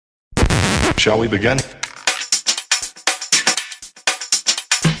Shall we begin?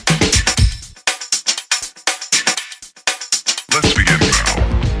 Let's begin now.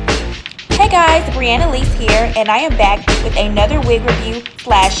 Hey guys, breanneelise here, and I am back with another wig review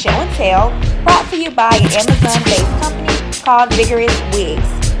 / show and tell brought to you by an Amazon-based company called Vigorous wigs.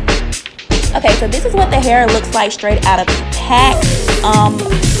 Okay, so this is what the hair looks like straight out of the pack.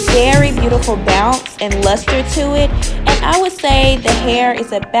 Very beautiful bounce and luster to it, and I would say the hair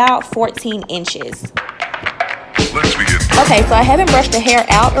is about 14 inches. Let's begin. Okay, so I haven't brushed the hair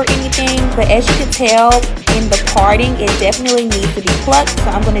out or anything, but as you can tell in the parting, it definitely needs to be plucked, so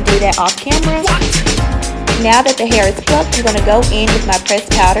I'm going to do that off camera. Now that the hair is plucked, I'm going to go in with my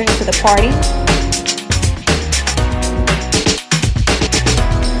pressed powder into the parting.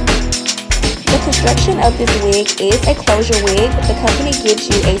 The construction of this wig is a closure wig. The company gives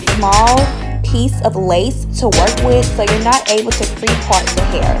you a small piece of lace to work with, so you're not able to free part the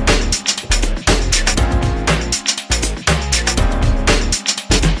hair.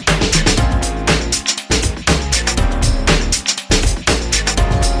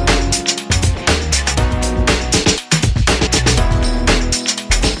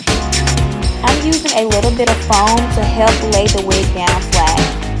 I'm using a little bit of foam to help lay the wig down flat.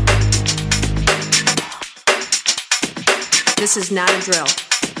 This is not a drill.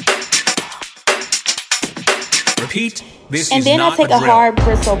 Repeat, this And is then I not take a a drill. hard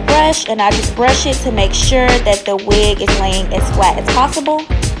bristle brush and I just brush it to make sure that the wig is laying as flat as possible.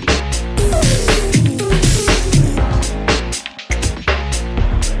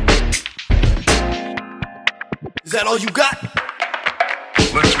 Is that all you got?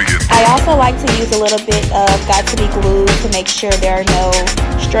 Let's begin. I also like to use a little bit of Got To Be Glue to make sure there are no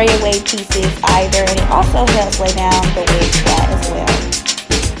stray away pieces either, and it also helps lay down the wig flat as well.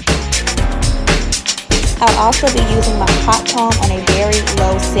 I'll also be using my hot comb on a very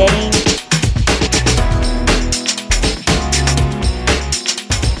low setting.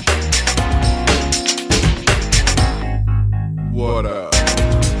 What up?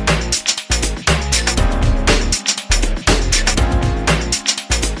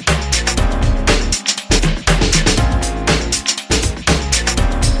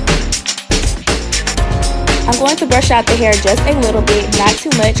 I'm going to brush out the hair just a little bit, not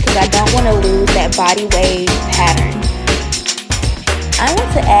too much because I don't want to lose that body wave pattern. I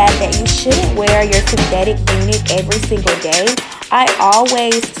want to add that you shouldn't wear your synthetic unit every single day. I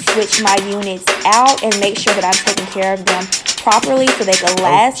always switch my units out and make sure that I'm taking care of them properly so they can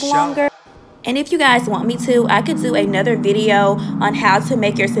last longer. And if you guys want me to, I could do another video on how to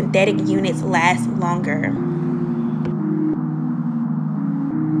make your synthetic units last longer.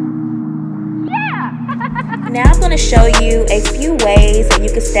 Now I'm going to show you a few ways that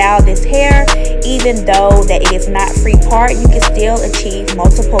you can style this hair. Even though that it is not free part, you can still achieve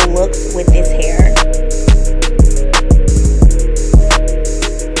multiple looks with this hair.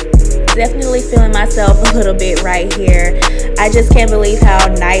 Definitely feeling myself a little bit right here. I just can't believe how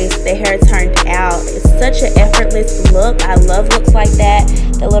nice the hair turned out. It's such an effortless look. I love looks like that.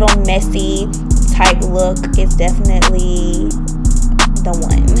 The little messy type look is definitely the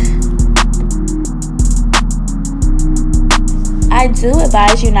one. I do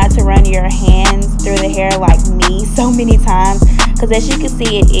advise you not to run your hands through the hair like me so many times, because as you can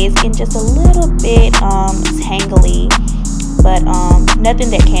see, it is getting just a little bit tangly, but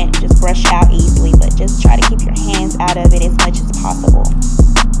nothing that can't just brush out easily, but just try to keep your hands out of it as much as possible.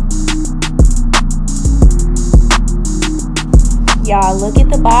 Y'all, look at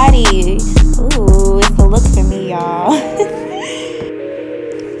the body. Ooh, it's a look for me, y'all.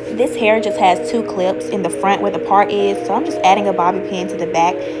 This hair just has two clips in the front where the part is, so I'm just adding a bobby pin to the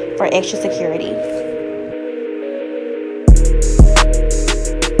back for extra security.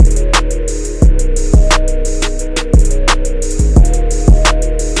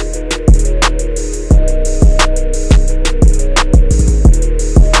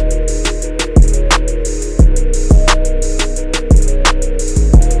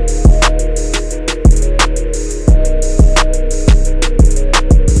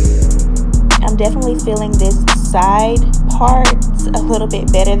 Definitely feeling this side part a little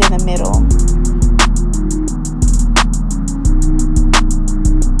bit better than the middle.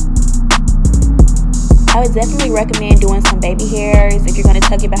 I would definitely recommend doing some baby hairs if you're going to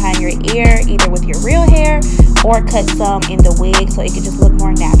tuck it behind your ear, either with your real hair or cut some in the wig so it can just look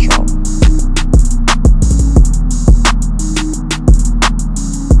more natural.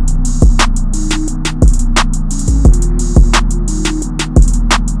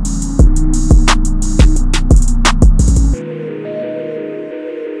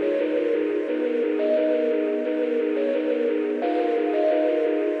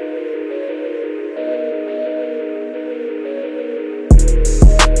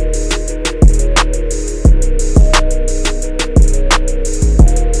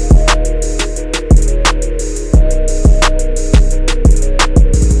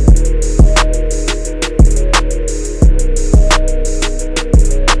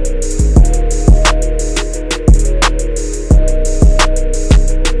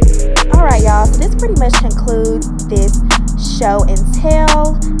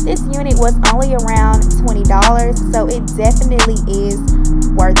 was only around $20, so it definitely is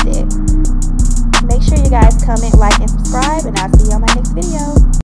worth it. Make sure you guys comment, like, and subscribe, and I'll see you on my next video.